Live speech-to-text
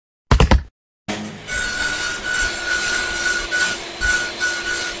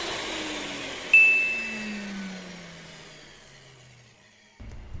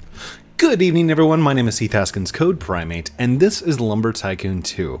Good evening, everyone. My name is Heath, Haskins, Code Primate, and this is Lumber Tycoon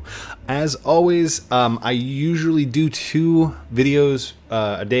 2. As always, I usually do 2 videos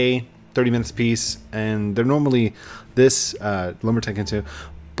a day, 30 minutes apiece, and they're normally this, Lumber Tycoon 2,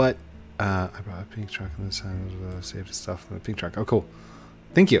 but I brought a pink truck on the side of saved stuff on the pink truck. Oh, cool.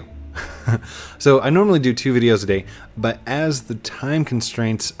 Thank you. So I normally do 2 videos a day, but as the time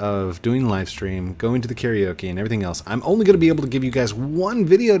constraints of doing live stream, going to the karaoke, and everything else, I'm only going to be able to give you guys 1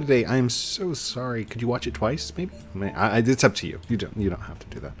 video today. I am so sorry. Could you watch it twice, maybe? It's up to you. You don't have to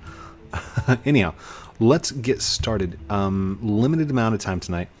do that. Anyhow, let's get started. Limited amount of time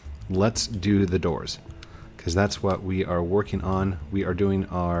tonight. Let's do the doors, because that's what we are working on. We are doing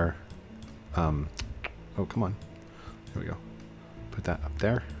our oh, come on. There we go. Put that up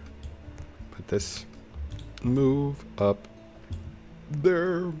there. Put this, move up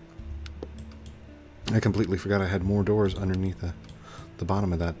there. I completely forgot I had more doors underneath the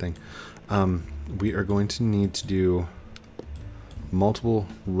bottom of that thing. We are going to need to do multiple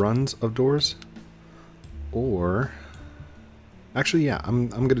runs of doors, or actually, yeah, I'm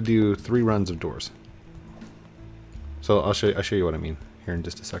going to do 3 runs of doors. So I'll show you what I mean here in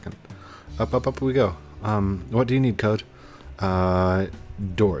just a second. Up we go. What do you need, Code?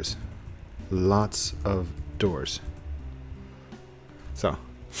 Doors. Lots of doors. So,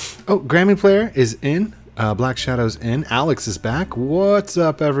 oh, Grammy Player is in. Black Shadow's in. Alex is back. What's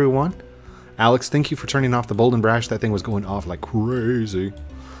up, everyone? Alex, thank you for turning off the bold and brash. That thing was going off like crazy.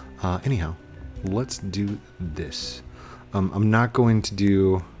 Anyhow, let's do this. I'm not going to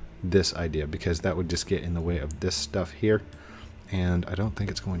do this idea because that would just get in the way of this stuff here, and I don't think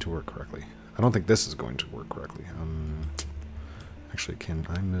it's going to work correctly. I don't think this is going to work correctly. Actually, can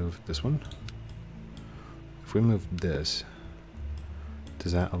I move this one? If we move this,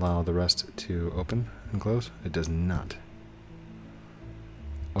 does that allow the rest to open and close? It does not.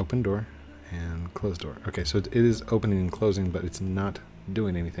 Open door and close door. Okay, so it is opening and closing, but it's not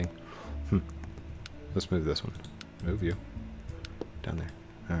doing anything. Let's move this one. Move you. Down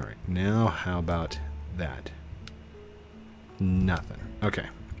there. Alright, now how about that? Nothing. Okay.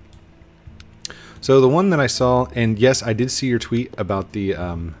 So the one that I saw, and yes, I did see your tweet about the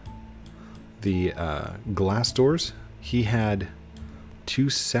glass doors. He had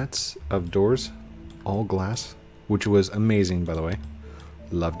 2 sets of doors, all glass, which was amazing, by the way.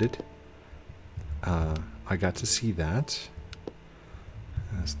 Loved it. I got to see that.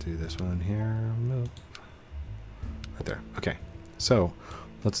 Let's do this one here. Move. Right there. Okay. So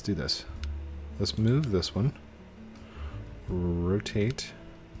let's do this. Let's move this one. Rotate.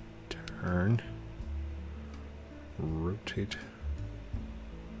 Turn. Rotate.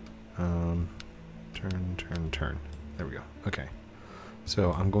 Turn. There we go. Okay.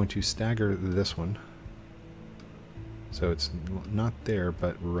 So I'm going to stagger this one. So it's not there,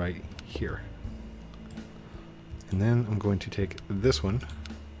 but right here. And then I'm going to take this one.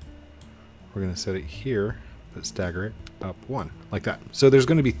 We're going to set it here, but stagger it up 1, like that. So there's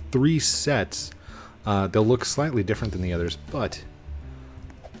going to be 3 sets. They'll look slightly different than the others, but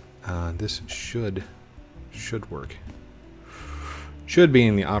this should work. Should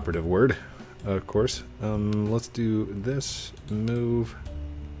being the operative word, of course. Let's do this. Move.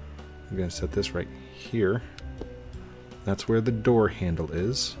 I'm going to set this right here. That's where the door handle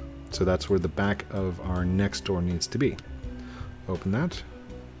is. So that's where the back of our next door needs to be. Open that.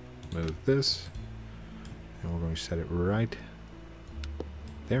 Move this. And we're going to set it right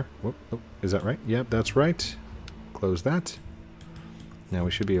there. Whoop, oh, is that right? Yep, that's right. Close that. Now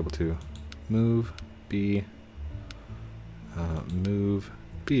we should be able to move B. Move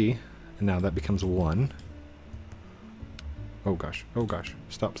B, and now that becomes 1. Oh gosh,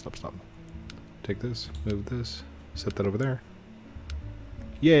 stop. Take this, move this, set that over there.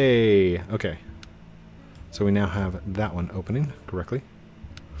 Yay! Okay. So we now have that one opening correctly.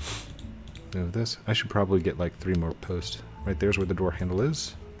 Move this. I should probably get like 3 more posts. Right there's where the door handle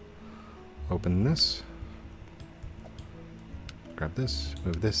is. Open this. Grab this,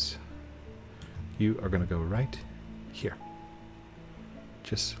 move this. You are going to go right here.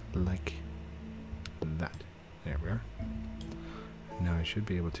 Just like that. There we are. Now I should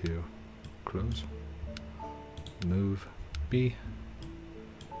be able to close, move B,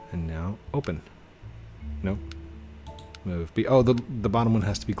 and now open. Nope. Move B. Oh, the bottom one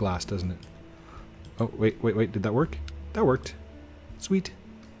has to be glass, doesn't it? Oh, wait. Did that work? That worked. Sweet.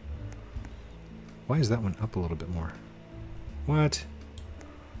 Why is that one up a little bit more? What?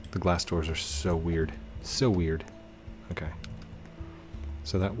 The glass doors are so weird. So weird. Okay.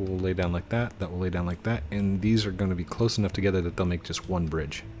 So that will lay down like that, that will lay down like that, and these are going to be close enough together that they'll make just 1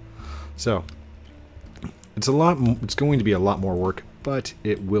 bridge. So, it's going to be a lot more work, but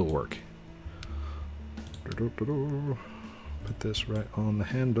it will work. Put this right on the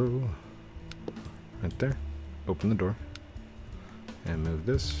handle. Right there. Open the door. And move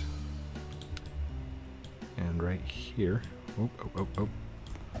this. And right here. Oh. I'm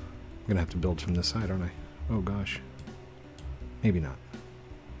gonna have to build from this side, aren't I? Oh gosh. Maybe not.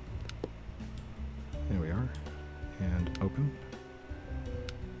 There we are. And open.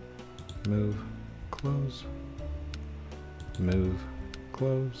 Move. Close. Move.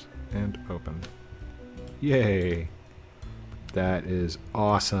 Close. And open. Yay! That is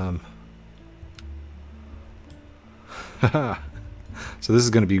awesome. Haha. So this is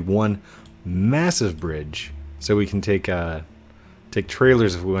going to be one massive bridge, so we can take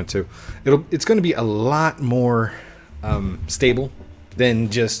trailers if we want to. It's going to be a lot more stable than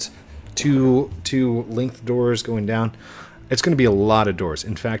just two length doors going down. It's going to be a lot of doors.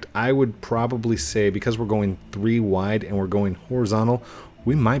 In fact, I would probably say, because we're going 3 wide and we're going horizontal,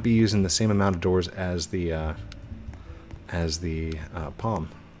 we might be using the same amount of doors as the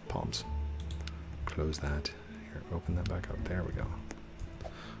palms. Close that. Here, open that back up. There we go.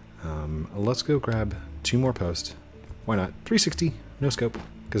 Let's go grab 2 more posts. Why not? 360, no scope,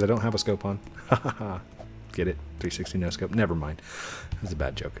 because I don't have a scope on. Get it? 360, no scope. Never mind. That's a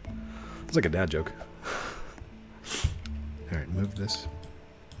bad joke. It's like a dad joke. Alright, move this.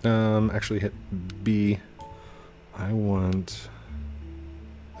 Actually hit B. I want...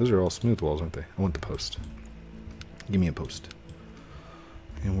 Those are all smooth walls, aren't they? I want the post. Give me a post.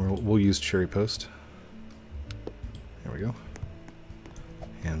 And we'll use cherry post. There we go.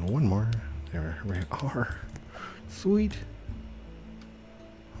 And one more. There we are. Sweet.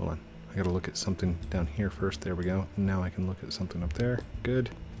 Hold on. I gotta look at something down here first. There we go. Now I can look at something up there. Good.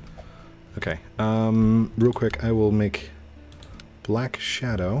 Okay. Real quick, I will make Black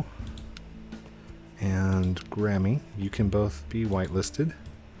Shadow and Grammy. You can both be whitelisted.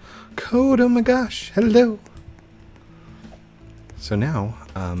 Code, oh my gosh. Hello. So now,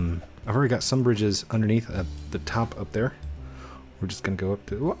 I've already got some bridges underneath at the top up there. We're just going to go up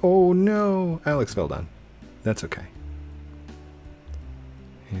to... Oh no! Alex fell down. That's okay.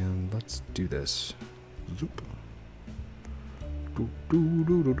 And let's do this. Zoop. Do, do,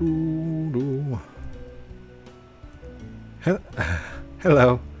 do, do, do, do.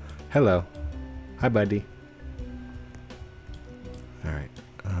 Hello. Hello. Hi, buddy. Alright.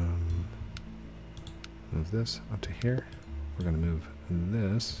 Move this up to here. We're going to move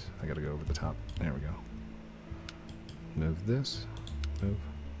this. I got to go over the top. There we go. Move this. Move.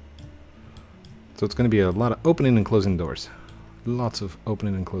 So it's going to be a lot of opening and closing doors. Lots of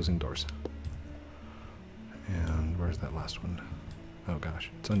opening and closing doors. And where's that last one? Oh gosh,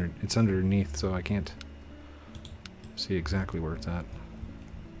 it's underneath, so I can't see exactly where it's at.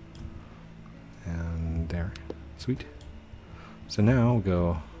 And there. Sweet. So now we'll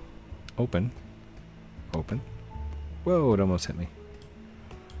go open. Open. Whoa, it almost hit me.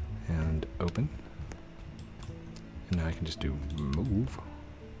 And open. And now I can just do move.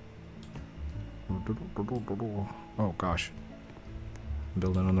 Oh gosh. I'm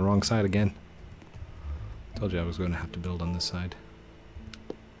building on the wrong side again. Told you I was going to have to build on this side.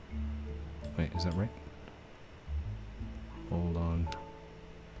 Wait, is that right? Hold on.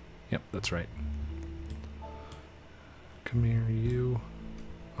 Yep, that's right. Come here, you.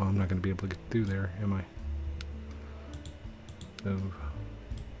 Oh, I'm not going to be able to get through there, am I? Move.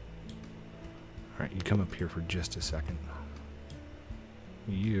 Alright, you come up here for just a second.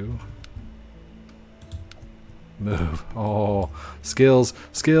 You. Move. Oh, skills,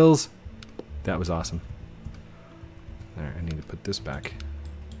 skills. That was awesome. Alright, I need to put this back.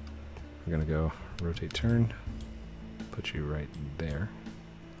 We're going to go rotate turn. Put you right there.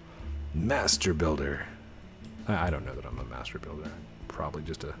 Master builder. I don't know that I'm a master builder. I'm probably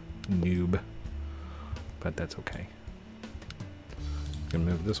just a noob. But that's okay. Gonna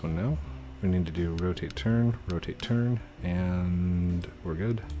move this one now. We need to do rotate turn, and we're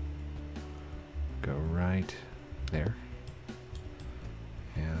good. Go right there.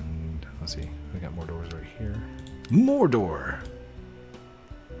 And let's see, we got more doors right here. More door!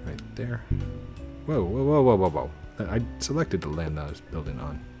 Right there. Whoa, whoa, whoa, whoa, whoa, whoa. I selected the land that I was building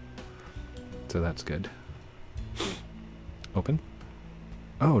on. So that's good. Open.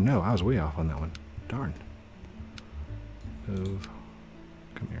 Oh no, I was way off on that one. Darn. Move.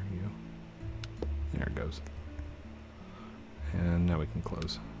 Come here, you. There it goes. And now we can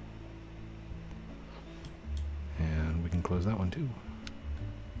close. And we can close that one too.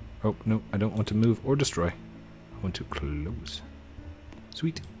 Oh, no, I don't want to move or destroy. I want to close.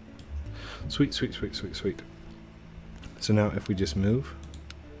 Sweet. Sweet, sweet, sweet, sweet, sweet. So now if we just move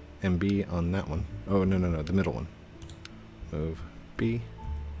and B on that one. Oh, no, no, no, the middle one. Move. B.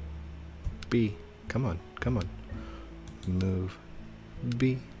 B. Come on, come on. Move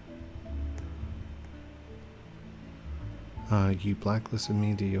B. You blacklisted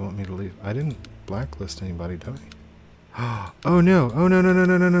me. Do you want me to leave? I didn't blacklist anybody, did I? Oh no! Oh no! No! No!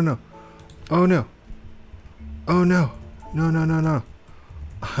 No! No! No! No! Oh no! Oh no! No! No! No! No!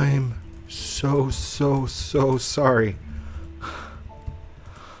 I'm so sorry.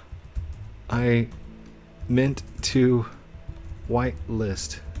 I meant to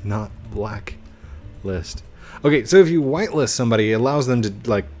whitelist, not blacklist. Okay, so if you whitelist somebody, it allows them to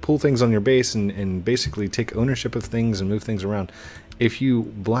like pull things on your base and basically take ownership of things and move things around. If you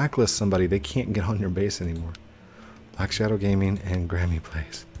blacklist somebody, they can't get on your base anymore. Black Shadow Gaming and Grammy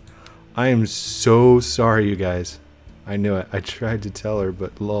Plays. I am so sorry, you guys. I knew it. I tried to tell her,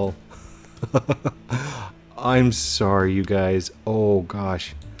 but lol. I'm sorry, you guys. Oh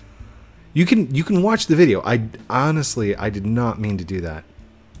gosh. You can watch the video. I honestly did not mean to do that.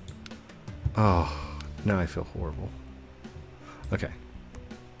 Oh. Now I feel horrible. Okay.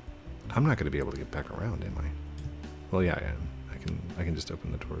 I'm not going to be able to get back around, am I? Well, yeah, I am. I can just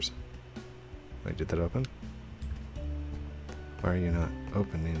open the doors. Wait, did that open? Why are you not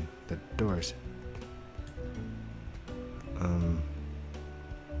opening the doors?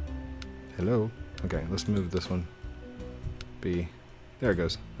 Hello? Okay, let's move this one. B. There it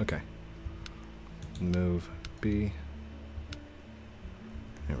goes. Okay. Move B.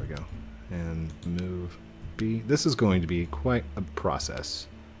 There we go. And move B. This is going to be quite a process.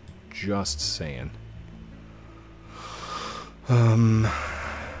 Just saying. Oh,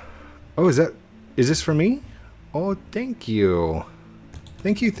 is this for me? Oh, thank you.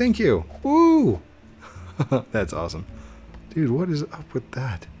 Thank you, thank you. Woo! That's awesome. Dude, what is up with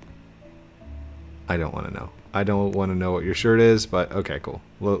that? I don't want to know. I don't want to know what your shirt is, but okay, cool.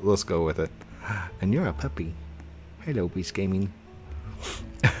 Let's go with it. And you're a puppy. Hello, Beast Gaming.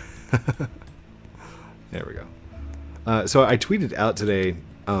 There we go. So I tweeted out today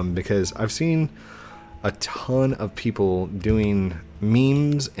because I've seen a ton of people doing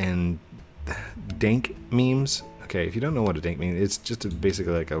memes and dank memes. Okay, if you don't know what a dank meme is, it's just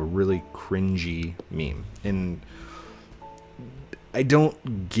basically like a really cringy meme. And I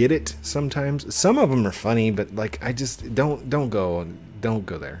don't get it sometimes. Some of them are funny, but like I just don't go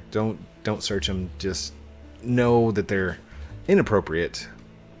there. Don't search them. Just know that they're inappropriate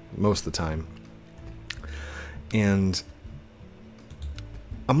most of the time. And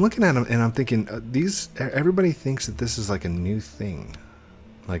I'm looking at them and I'm thinking, everybody thinks that this is like a new thing.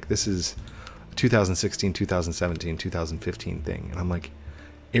 Like this is a 2016, 2017, 2015 thing. And I'm like,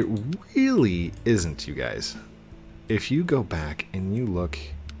 it really isn't, you guys. If you go back and you look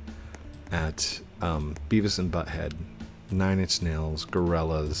at Beavis and Butthead, Nine Inch Nails,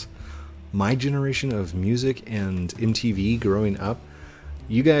 Gorillaz, my generation of music and MTV growing up,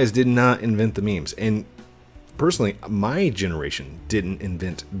 you guys did not invent the memes. And personally, my generation didn't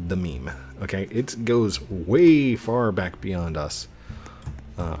invent the meme. Okay, it goes way far back beyond us.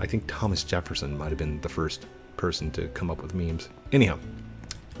 I think Thomas Jefferson might have been the first person to come up with memes. Anyhow,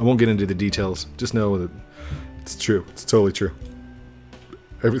 I won't get into the details. Just know that it's true. It's totally true.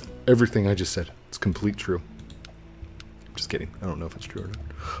 Everything I just said, it's complete true. Just kidding. I don't know if it's true or not.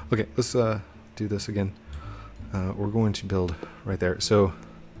 Okay, let's do this again. We're going to build right there. So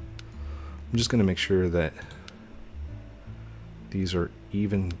I'm just going to make sure that these are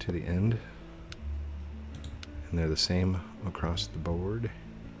even to the end. And they're the same across the board.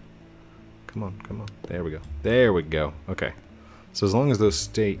 Come on, come on. There we go. There we go. Okay. So as long as those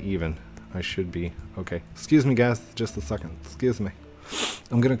stay even, I should be okay. Excuse me, guys. Just a second. Excuse me.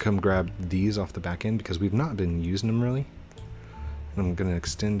 I'm going to come grab these off the back end because we've not been using them really. And I'm going to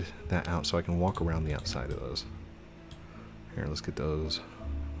extend that out so I can walk around the outside of those. Here, let's get those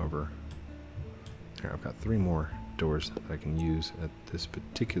over. Here, I've got 3 more doors that I can use at this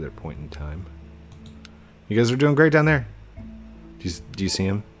particular point in time. You guys are doing great down there. Do you see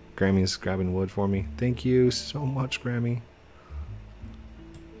him? Grammy's grabbing wood for me. Thank you so much, Grammy.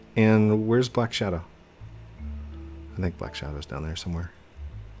 And where's Black Shadow? I think Black Shadow's down there somewhere.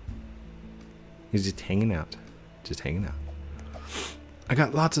 He's just hanging out. Just hanging out. I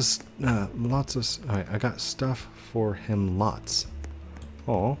got lots of I got stuff for him lots.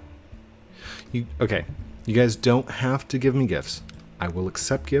 Oh. Okay. You guys don't have to give me gifts. I will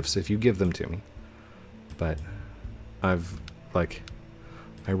accept gifts if you give them to me. But I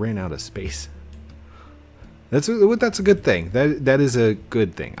ran out of space. That's a good thing. That is a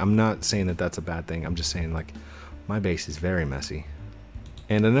good thing. I'm not saying that that's a bad thing. I'm just saying like my base is very messy.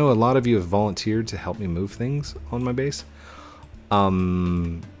 And I know a lot of you have volunteered to help me move things on my base.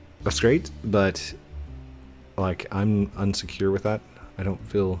 That's great, but like I'm unsecure with that. I don't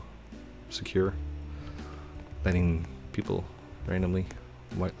feel secure. letting people randomly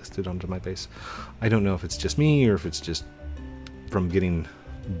whitelisted onto my base. I don't know if it's just me or if it's just from getting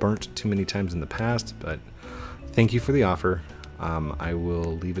burnt too many times in the past, but thank you for the offer. I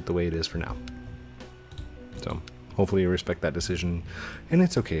will leave it the way it is for now. So hopefully you respect that decision, and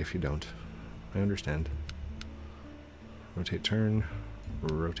it's okay if you don't. I understand. Rotate, turn,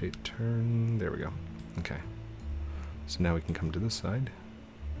 rotate, turn. There we go. Okay. So now we can come to this side.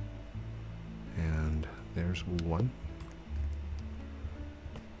 And there's one.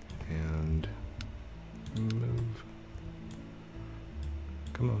 And move.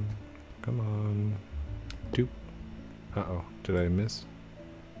 Come on. Come on. Two. Uh-oh. Did I miss?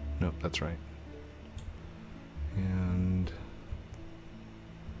 Nope, that's right. And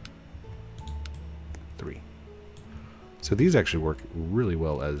 3. So these actually work really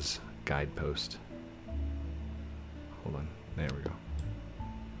well as guidepost. Hold on. There we go.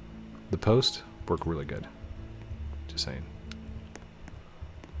 The post work really good. Just saying.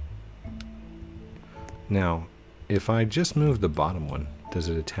 Now, if I just move the bottom one, does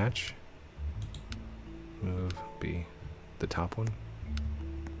it attach? Move B. The top one?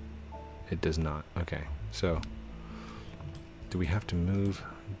 It does not. Okay. So, do we have to move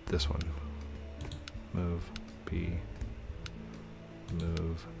this one? Move B.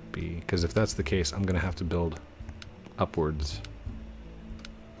 Move B. Because if that's the case, I'm going to have to build upwards.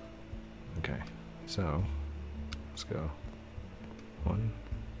 Okay. So, let's go. 1,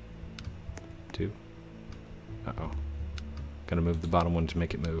 2. Uh-oh. Gotta move the bottom one to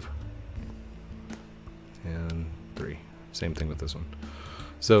make it move. And 3. Same thing with this one.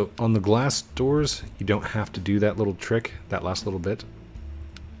 So on the glass doors, you don't have to do that little trick, that last little bit.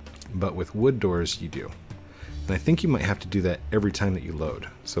 But with wood doors, you do. And I think you might have to do that every time that you load.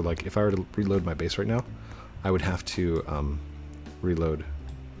 So like if I were to reload my base right now, I would have to reload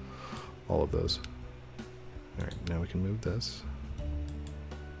all of those. All right, now we can move this.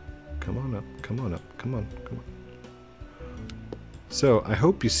 Come on up, come on up, come on, come on. So I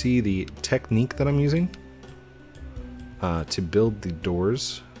hope you see the technique that I'm using to build the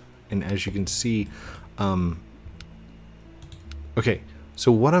doors. And as you can see, okay,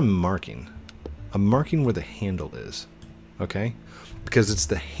 so what I'm marking where the handle is, okay? Because it's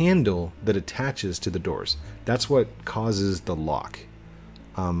the handle that attaches to the doors. That's what causes the lock.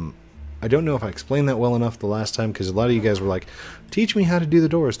 I don't know if I explained that well enough the last time, because a lot of you guys were like, teach me how to do the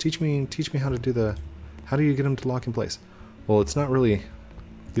doors, teach me how to do how do you get them to lock in place? Well, it's not really,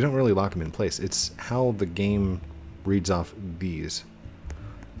 you don't really lock them in place. It's how the game reads off these.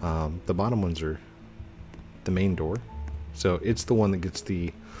 The bottom ones are the main door. So it's the one that gets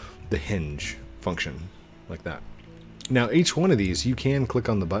the hinge function, like that. Now, each one of these, you can click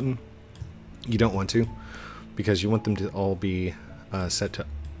on the button. You don't want to, because you want them to all be set to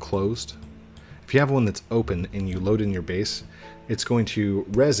closed. If you have one that's open and you load in your base, it's going to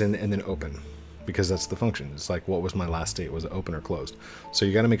resin and then open, because that's the function. It's like, what was my last state? Was it open or closed? So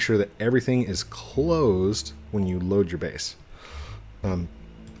you got to make sure that everything is closed when you load your base,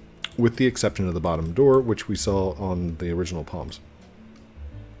 with the exception of the bottom door, which we saw on the original Palms.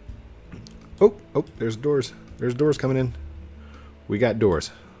 Oh, there's doors. There's doors coming in. We got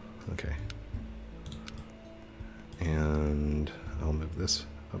doors. Okay. And I'll move this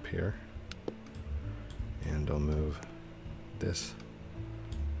up here. And I'll move this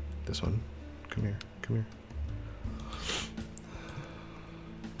one. Come here, come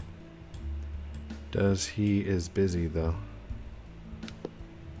here. He is busy though.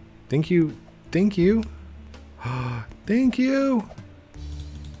 Thank you. Thank you. Thank you.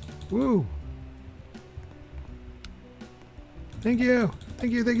 Woo. Thank you.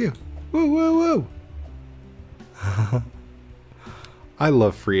 Thank you. Thank you. Woo, woo, woo. I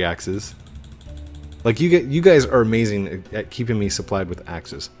love free axes. Like you guys are amazing at keeping me supplied with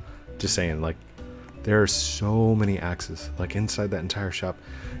axes. Just saying, like, there are so many axes like inside that entire shop,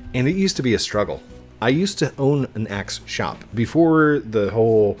 and it used to be a struggle. I used to own an axe shop before the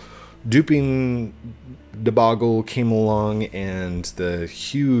whole duping debacle came along and the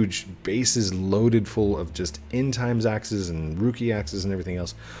huge bases loaded full of just end times axes and rookie axes and everything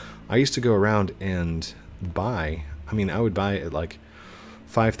else. I used to go around and buy, I mean, I would buy it at like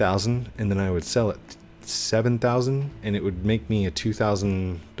 5,000 and then I would sell it 7,000 and it would make me a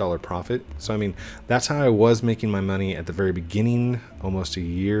 $2,000 profit. So I mean, that's how I was making my money at the very beginning, almost a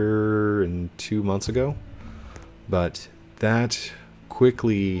year and 2 months ago. But that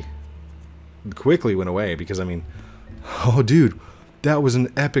quickly went away, because I mean, oh dude, that was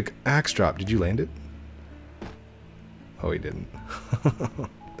an epic axe drop. Did you land it? Oh, he didn't.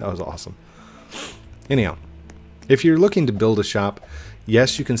 That was awesome. Anyhow, if you're looking to build a shop,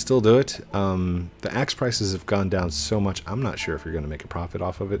 Yes, you can still do it. The axe prices have gone down so much, I'm not sure if you're going to make a profit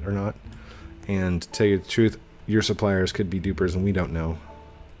off of it or not. And to tell you the truth, your suppliers could be dupers and we don't know.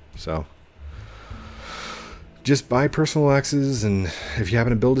 So just buy personal axes, and if you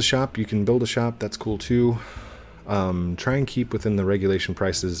happen to build a shop, you can build a shop. That's cool too. Try and keep within the regulation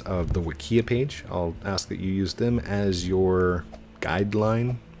prices of the Wikia page. I'll ask that you use them as your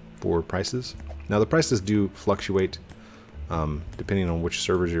guideline for prices. Now the prices do fluctuate depending on which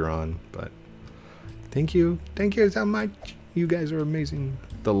servers you're on, but thank you so much. You guys are amazing.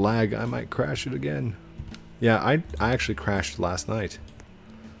 The lag, I might crash it again. Yeah, I actually crashed last night,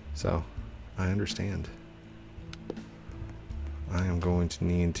 so I understand. I am going to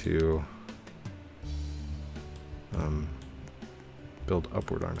need to build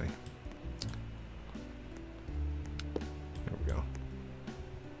upward, aren't I? There we go.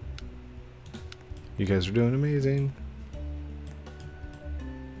 You guys are doing amazing.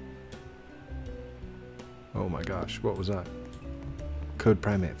 Oh my gosh, what was that? Code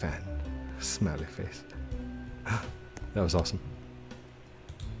Primate fan. Smiley face. That was awesome.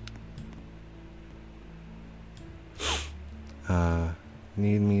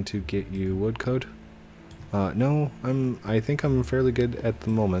 Need me to get you wood code? No, I think I'm fairly good at the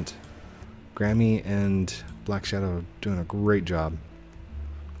moment. Grammy and Black Shadow are doing a great job.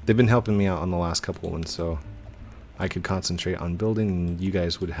 They've been helping me out on the last couple ones, so I could concentrate on building, and you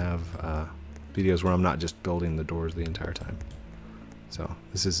guys would have videos where I'm not just building the doors the entire time. So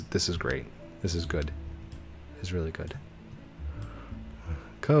this is great. This is good. It's really good.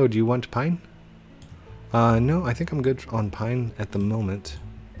 Code, you want pine? No, I think I'm good on pine at the moment.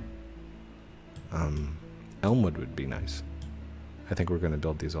 Elmwood would be nice. I think we're going to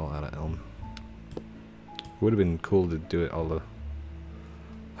build these all out of elm. It would have been cool to do it all the...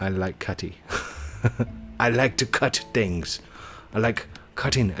 I like cutty. I like to cut things. I like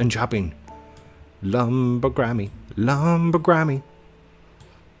cutting and chopping. Lumber Grammy. Lumber Grammy.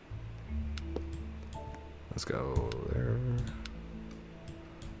 Let's go there.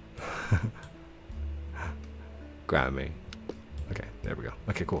 Grammy. Okay, there we go.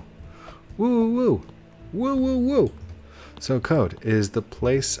 Okay, cool. Woo woo. Woo woo woo. So code, is the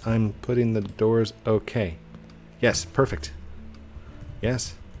place I'm putting the doors okay? Yes, perfect.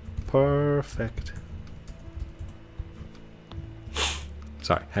 Yes, perfect.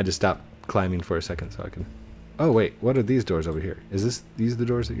 Sorry, had to stop climbing for a second so I can... Oh wait, what are these doors over here? Is these the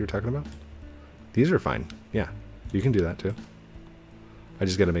doors that you're talking about? These are fine. Yeah, you can do that too. I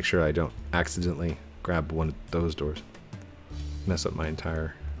just got to make sure I don't accidentally grab one of those doors. Mess up my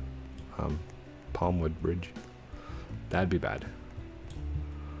entire Palmwood bridge. That'd be bad.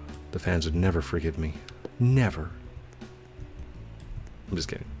 The fans would never forgive me. Never. I'm just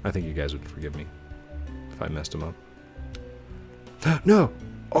kidding. I think you guys would forgive me if I messed them up. No!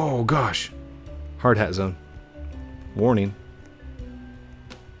 Oh gosh! Hard hat zone. Warning.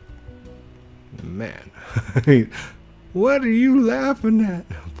 Man. What are you laughing at?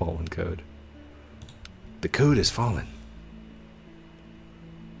 Fallen code. The code is fallen.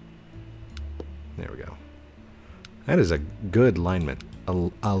 There we go. That is a good alignment.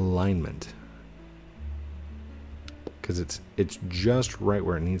 Alignment. Because it's just right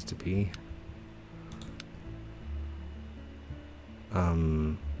where it needs to be.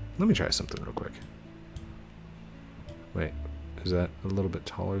 Let me try something real quick. Wait, is that a little bit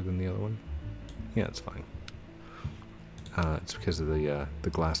taller than the other one? Yeah, it's fine. It's because of the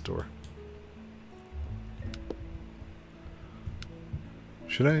glass door.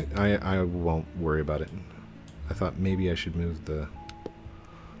 Should I won't worry about it. I thought maybe I should move the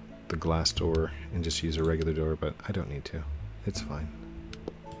glass door and just use a regular door, but I don't need to. It's fine.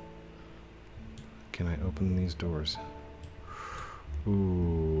 Can I open these doors?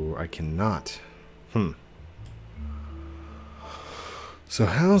 Ooh, I cannot. So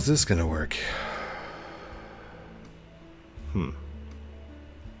how's this gonna work?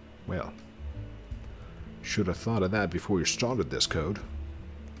 Well, should have thought of that before you started this code.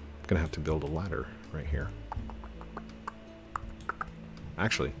 I'm gonna have to build a ladder right here.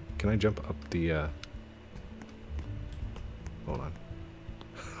 Actually, can I jump up the hold on.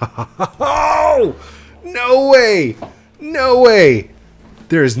 Oh! No way! No way!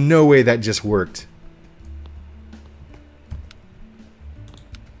 There is no way that just worked.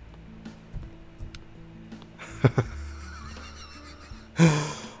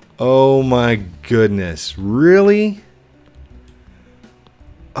 Oh my goodness. Really?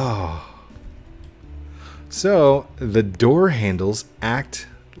 Oh. So, the door handles act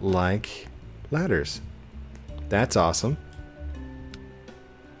like ladders. That's awesome.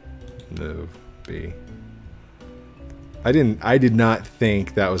 Move B. I did not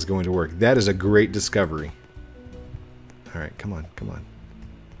think that was going to work. That is a great discovery. All right, come on, come on.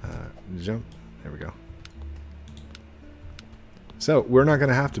 Jump. There we go. So we're not going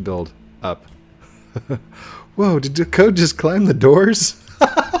to have to build up. Whoa, did the code just climb the doors?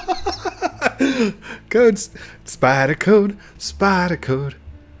 Spider code,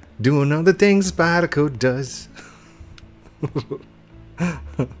 doing all the things spider code does.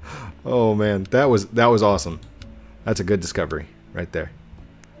 Oh man, that was awesome. That's a good discovery right there.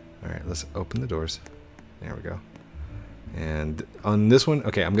 All right, let's open the doors. There we go. And on this one,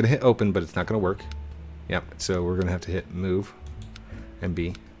 okay, I'm gonna hit open, but it's not gonna work. Yep. So we're gonna have to hit move and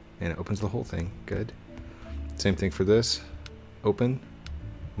B, and it opens the whole thing. Good. Same thing for this. Open,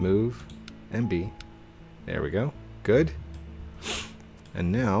 move, and B. There we go. Good.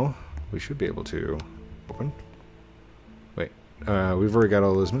 And now we should be able to open. Wait, we've already got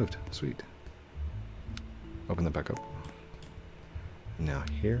all those moved. Sweet. Open that back up. And now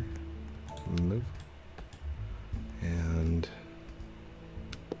here, move. And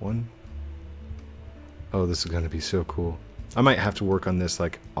one. Oh, this is going to be so cool. I might have to work on this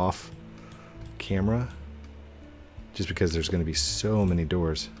like off camera, just because there's going to be so many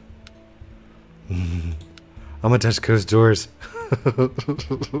doors. I'm gonna touch those doors.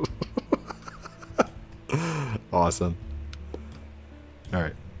 Awesome. All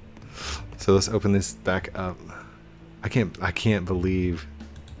right. So let's open this back up. I can't believe,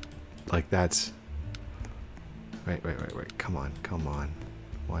 like, that's. Wait. Come on.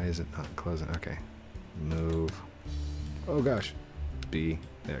 Why is it not closing? Okay. Move. Oh gosh. B.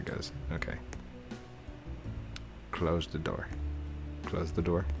 There it goes. Okay. Close the door. Close the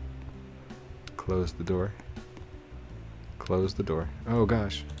door. Close the door. Close the door. Oh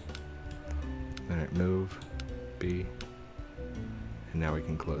gosh. Alright, move. B. And now we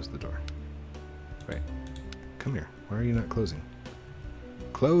can close the door. Wait. Come here. Why are you not closing?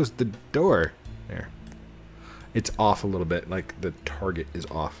 Close the door. There. It's off a little bit. Like the target is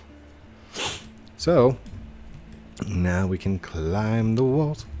off. So, now we can climb the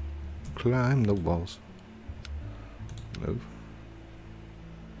walls. Climb the walls. Move.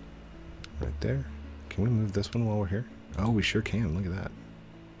 Right there. Can we move this one while we're here? Oh, we sure can. Look at that.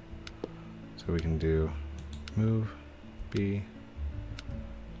 So we can do move, B,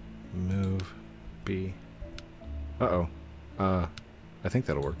 move, B. Uh-oh. I think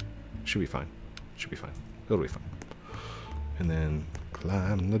that'll work. Should be fine. Should be fine. It'll be fine. And then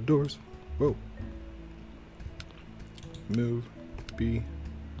climb the doors. Whoa. Move, B,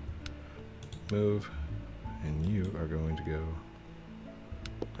 move, and you are going to go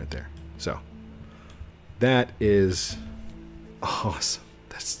right there. So, that is awesome.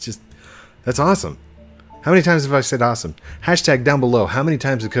 That's awesome. How many times have I said awesome? Hashtag down below. How many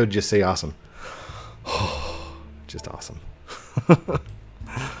times did code just say awesome? Oh, just awesome.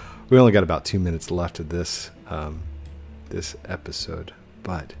 We only got about 2 minutes left of this this episode,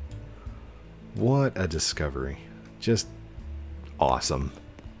 but what a discovery. Just awesome.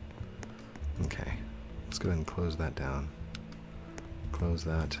 Okay, let's go ahead and close that down. Close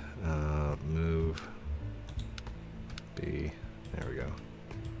that. Move. B. There we go.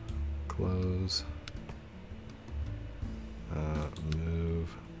 Close. Move.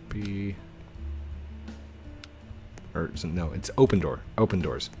 B. Or no, it's open door. Open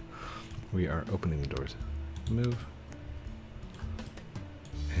doors. We are opening the doors. Move.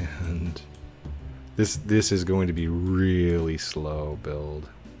 And this is going to be really slow build.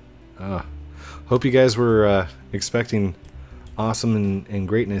 Hope you guys were expecting awesome and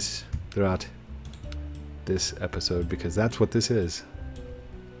greatness throughout this episode, because that's what this is.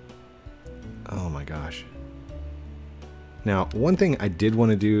 Oh my gosh. Now, one thing I did want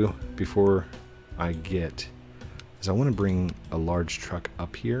to do before I get is I want to bring a large truck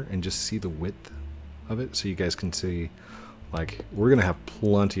up here and just see the width of it, so you guys can see, like, we're gonna have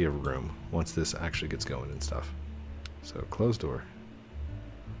plenty of room once this actually gets going and stuff. So close door,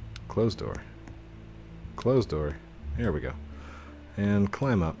 close door, close door. There we go. And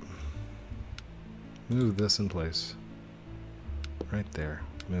climb up. Move this in place. Right there.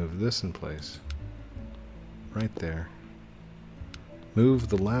 Move this in place. Right there. Move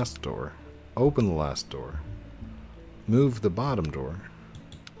the last door. Open the last door. Move the bottom door.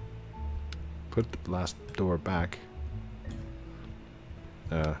 Put the last door back.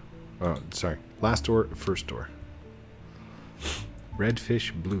 Oh, sorry. Last door, first door. Red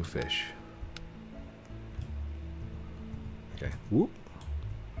fish, blue fish. Okay. Whoop.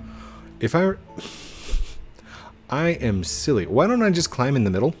 If I am silly. Why don't I just climb in the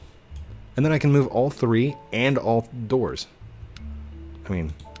middle? And then I can move all three and all doors. I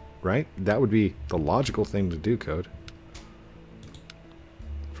mean, right? That would be the logical thing to do, code.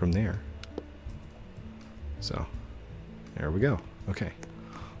 from there. So, there we go. Okay,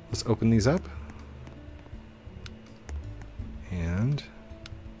 let's open these up. And,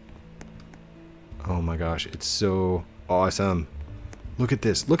 oh my gosh, it's so awesome. Look at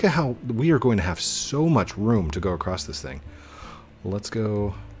this. Look at how we are going to have so much room to go across this thing. Let's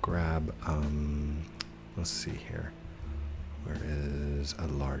go grab, let's see here. Where is a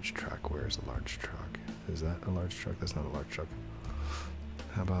large truck? Where is a large truck? Is that a large truck? That's not a large truck.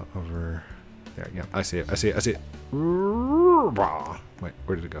 How about over there? Yeah, I see it. I see it. I see it. Wait,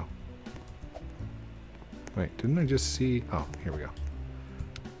 where did it go? Wait, didn't I just see? Oh, here we go.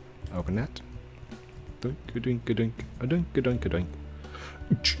 Open that. Dunk, a dunk, a dunk, a dunk, a dunk, a dunk.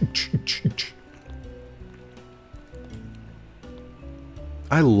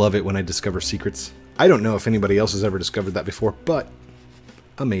 I love it when I discover secrets. I don't know if anybody else has ever discovered that before, but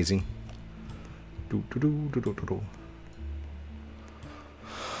amazing.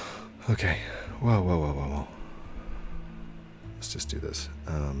 Okay. Whoa, whoa, whoa, whoa, whoa. Let's just do this.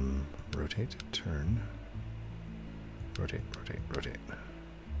 Rotate, turn. Rotate, rotate, rotate.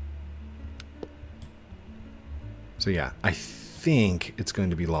 So yeah, I think it's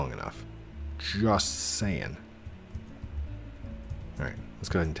going to be long enough. Just saying. Alright, let's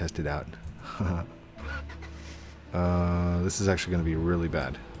go ahead and test it out. This is actually going to be really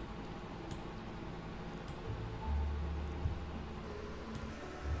bad.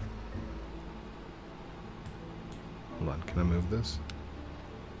 Hold on, can I move this?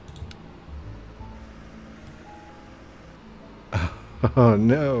 Oh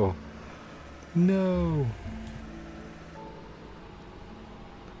no! No!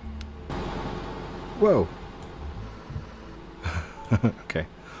 Whoa! Okay,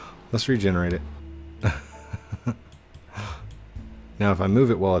 let's regenerate it. Now if I move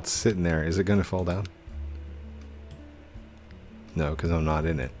it while it's sitting there, is it going to fall down? No, because I'm not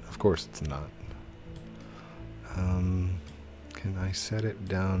in it. Of course it's not. Can I set it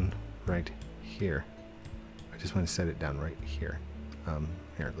down right here? I just want to set it down right here.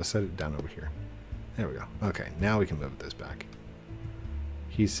 Here, let's set it down over here. There we go. Okay, now we can move this back.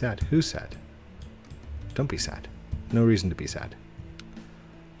 He's sad. Who's sad? Don't be sad. No reason to be sad.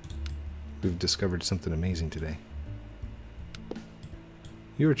 We've discovered something amazing today.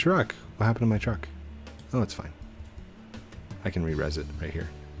 Your truck. What happened to my truck? Oh, it's fine. I can re-res it right here.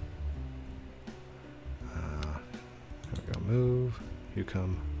 There we go. Move. You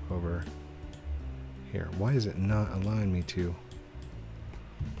come over here. Why is it not allowing me to?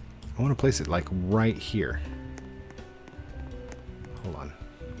 I want to place it like right here. Hold on.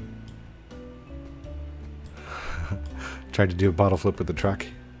 Tried to do a bottle flip with the truck.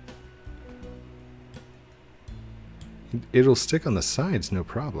 It'll stick on the sides, no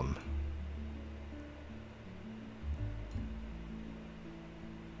problem.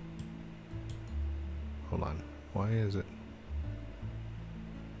 Hold on. Why is it?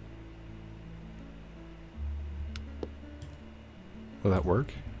 Will that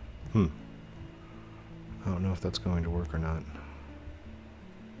work? I don't know if that's going to work or not.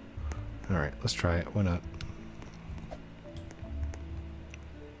 Alright, let's try it. Why not?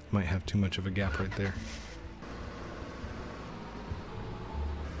 Might have too much of a gap right there.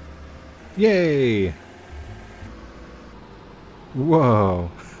 Yay! Whoa!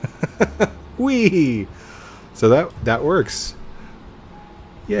 Whee! So that works.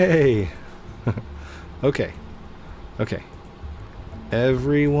 Yay! Okay. Okay.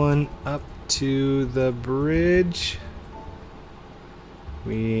 Everyone up to the bridge.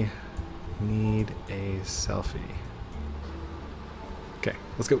 We need a selfie. Okay,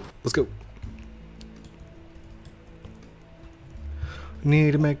 let's go. Let's go.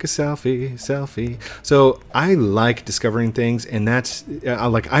 Need to make a selfie. So I like discovering things, and that's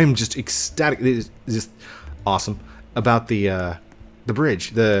I'm just ecstatic. It is just awesome about the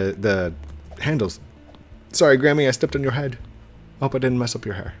bridge, the handles. Sorry, Grammy, I stepped on your head. Hope I didn't mess up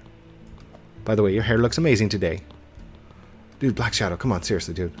your hair. By the way, your hair looks amazing today. Dude, Black Shadow, come on,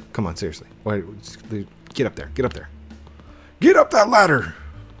 seriously, dude. Come on, seriously. Wait, get up there. Get up there. Get up that ladder!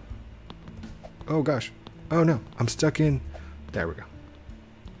 Oh, gosh. Oh, no. I'm stuck in... There we go.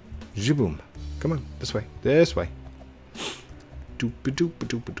 Jiboom. Come on, this way. This way.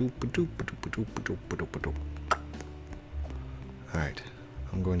 Alright.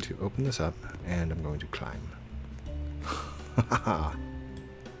 I'm going to open this up, and I'm going to climb.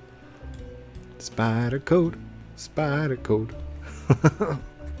 Spider code. Spider code.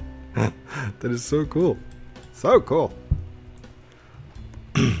 That is so cool. So cool.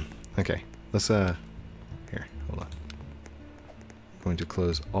 Okay, let's here, hold on. I'm going to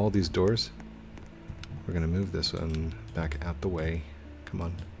close all these doors. We're going to move this one back out the way. Come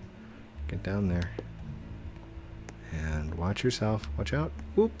on. Get down there. And watch yourself. Watch out.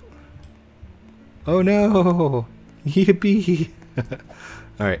 Whoop. Oh no! Yippee!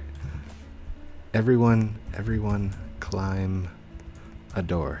 Alright. Everyone climb a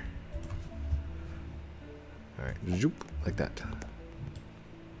door. Alright, zoop, like that.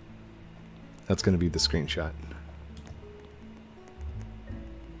 That's going to be the screenshot.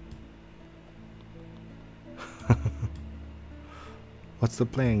 What's the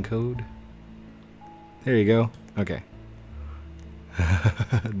plan, code? There you go. Okay.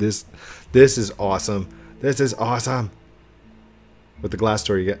 This is awesome. This is awesome. With the glass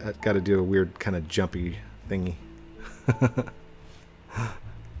door, you got to do a weird kind of jumpy thingy.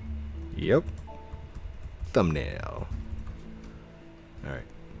 Yep. Thumbnail. All right.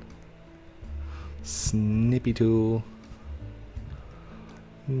 Snippy tool.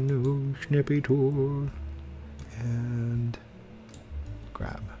 No snippy tool. And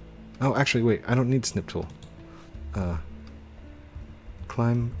grab. Oh, actually, wait. I don't need snip tool.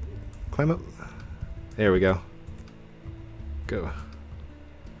 Climb up. There we go. Go.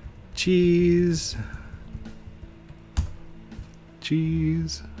 Cheese.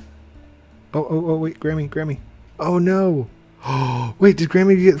 Cheese. Oh, wait, Grammy. Oh, no. Oh, wait, did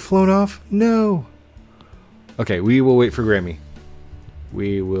Grammy get flown off? No. Okay, we will wait for Grammy.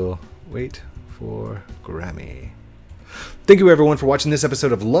 We will wait for Grammy. Thank you everyone for watching this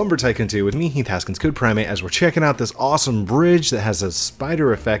episode of Lumber Tycoon 2 with me, Heath Haskins, Code Primate, as we're checking out this awesome bridge that has a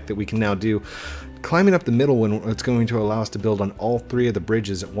spider effect that we can now do. Climbing up the middle when it's going to allow us to build on all three of the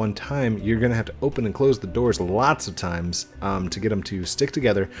bridges at one time. You're going to have to open and close the doors lots of times to get them to stick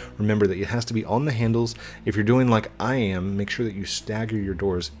together. Remember that it has to be on the handles. If you're doing like I am, make sure that you stagger your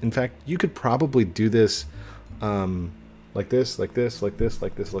doors. In fact, you could probably do this like this,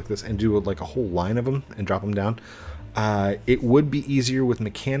 and do like a whole line of them and drop them down. It would be easier with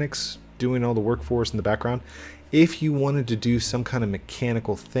mechanics doing all the work for us in the background. If you wanted to do some kind of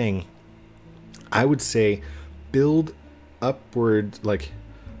mechanical thing, I would say build upward, like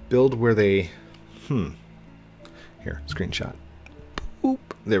build where they, here, screenshot. Boop.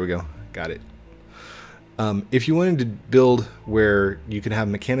 There we go. Got it. If you wanted to build where you can have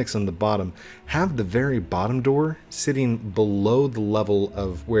mechanics on the bottom, have the very bottom door sitting below the level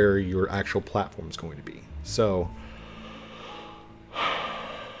of where your actual platform is going to be. So,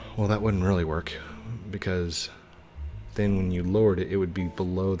 well, that wouldn't really work because then when you lowered it, it would be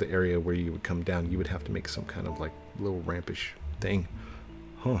below the area where you would come down. You would have to make some kind of like little rampish thing.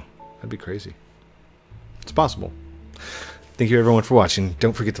 Huh, that'd be crazy. It's possible. Thank you everyone for watching.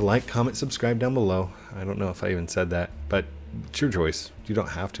 Don't forget to like, comment, subscribe down below. I don't know if I even said that, but it's your choice. You don't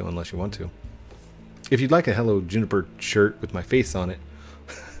have to unless you want to. If you'd like a Hello Juniper shirt with my face on it,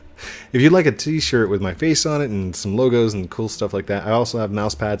 if you'd like a t-shirt with my face on it and some logos and cool stuff like that, I also have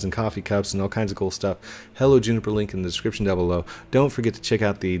mouse pads and coffee cups and all kinds of cool stuff. Hello Juniper link in the description down below. Don't forget to check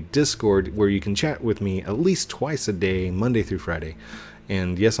out the Discord where you can chat with me at least twice a day, Monday through Friday.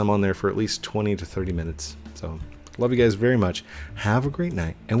 And yes, I'm on there for at least 20 to 30 minutes. So, love you guys very much. Have a great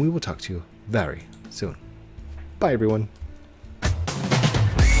night, and we will talk to you very soon. Bye, everyone.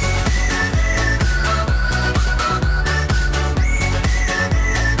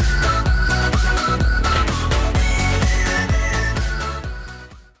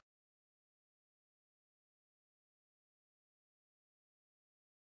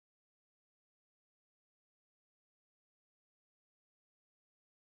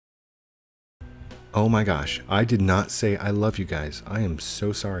 Oh my gosh, I did not say I love you guys. I am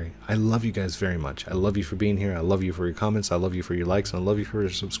so sorry. I love you guys very much. I love you for being here. I love you for your comments. I love you for your likes. And I love you for your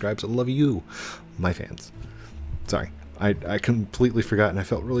subscribes. I love you, my fans. Sorry, I completely forgot and I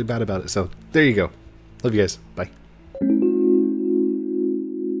felt really bad about it. So there you go. Love you guys. Bye.